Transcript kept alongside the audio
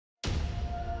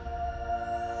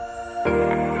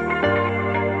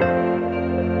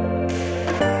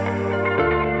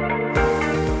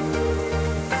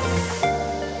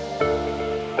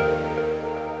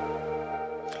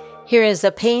Here is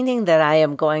a painting that I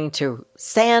am going to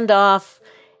sand off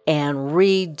and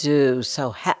redo.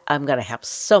 So I'm going to have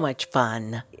so much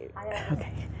fun.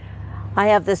 Okay. I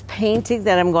have this painting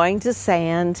that I'm going to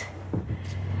sand,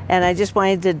 and I just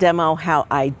wanted to demo how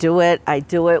I do it. I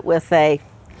do it with a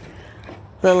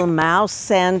little mouse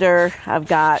sander. I've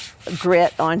got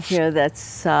grit on here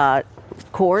that's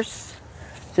coarse,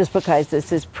 just because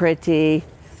this is pretty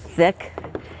thick.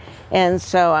 And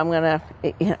so I'm gonna,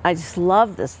 I just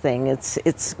love this thing.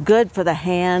 It's good for the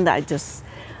hand.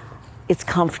 It's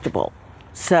comfortable.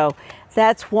 So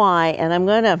that's why, and I'm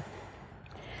gonna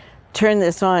turn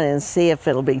this on and see if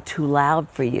it'll be too loud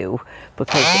for you,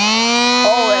 because,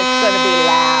 oh, it's gonna be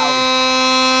loud.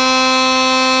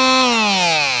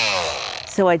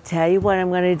 So I tell you what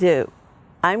I'm gonna do.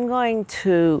 I'm going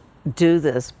to do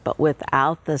this, but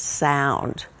without the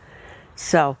sound.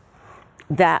 So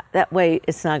that way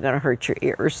it's not going to hurt your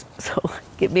ears. So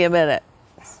give me a minute.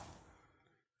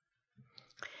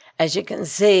 As you can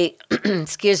see,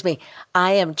 excuse me,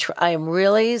 I am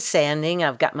really sanding.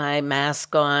 I've got my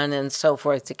mask on and so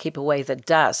forth to keep away the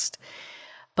dust.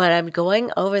 But I'm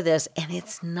going over this and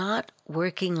it's not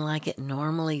working like it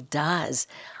normally does.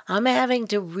 I'm having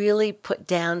to really put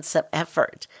down some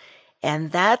effort.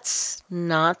 And that's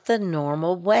not the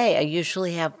normal way. I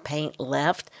usually have paint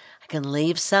left. I can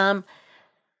leave some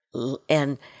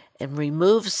and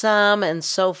remove some and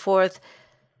so forth.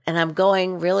 And I'm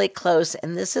going really close.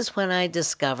 And this is when I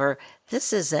discover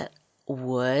this isn't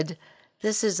wood.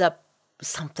 This is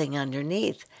something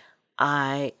underneath.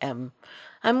 I'm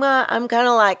kind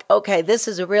of like, okay, this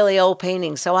is a really old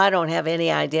painting, so I don't have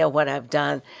any idea what I've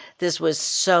done. This was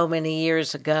so many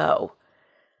years ago.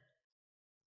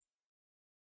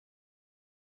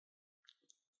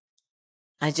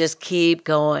 I just keep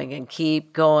going and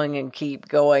keep going and keep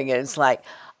going. And it's like,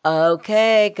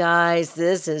 okay, guys,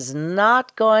 this is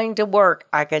not going to work.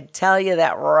 I can tell you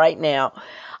that right now.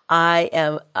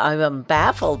 I'm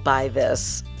baffled by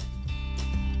this.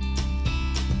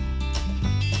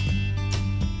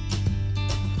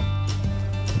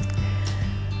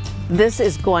 This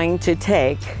is going to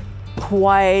take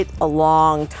quite a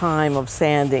long time of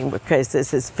sanding because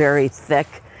this is very thick.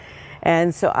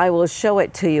 And so I will show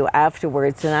it to you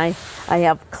afterwards. And I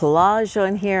have collage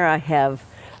on here. I have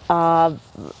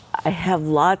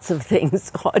lots of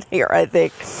things on here, I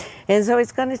think. And so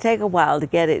it's going to take a while to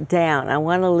get it down. I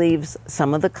want to leave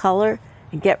some of the color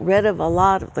and get rid of a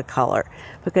lot of the color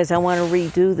because I want to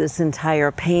redo this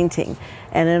entire painting.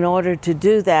 And in order to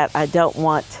do that, I don't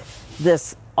want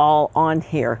this all on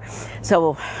here.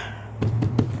 So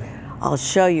I'll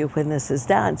show you when this is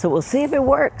done. So we'll see if it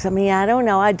works. I mean, I don't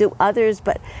know. I do others,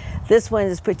 but this one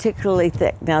is particularly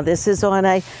thick. Now, this is on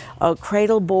a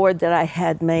cradle board that I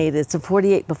had made. It's a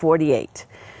 48 by 48.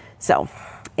 So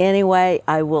anyway,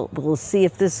 we'll see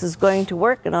if this is going to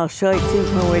work, and I'll show it to you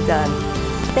when we're done.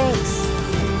 Thanks.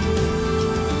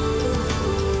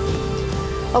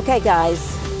 Okay,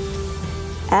 guys.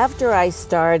 After I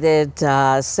started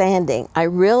sanding, I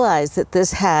realized that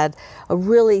this had a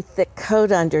really thick coat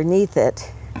underneath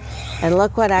it. And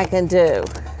look what I can do.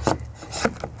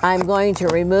 I'm going to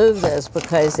remove this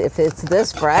because if it's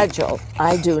this fragile,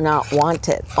 I do not want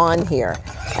it on here.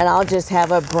 And I'll just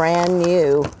have a brand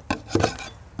new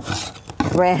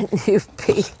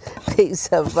piece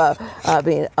of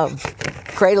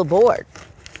cradle board.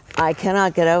 I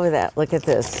cannot get over that. Look at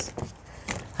this.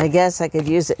 I guess I could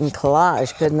use it in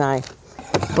collage, couldn't I?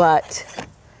 But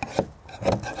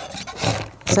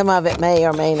some of it may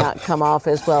or may not come off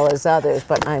as well as others,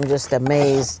 but I'm just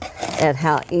amazed at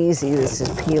how easy this is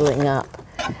peeling up.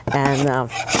 And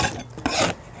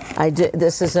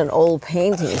this is an old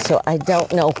painting, so I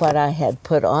don't know what I had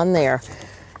put on there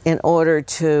in order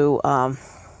to,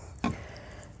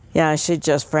 yeah, I should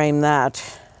just frame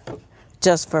that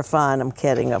just for fun. I'm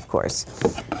kidding, of course.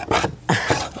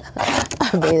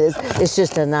 I mean, it's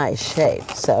just a nice shape,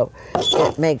 so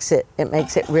it makes it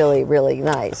really, really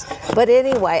nice. But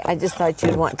anyway, I just thought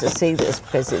you'd want to see this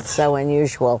because it's so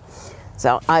unusual.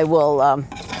 So I will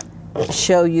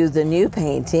show you the new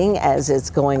painting as it's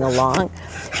going along,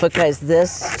 because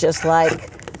this, just like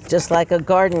a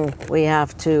garden, we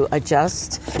have to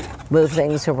adjust, move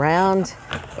things around,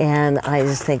 and I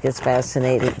just think it's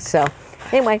fascinating. So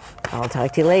anyway, I'll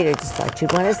talk to you later. Just thought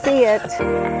you'd want to see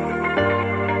it.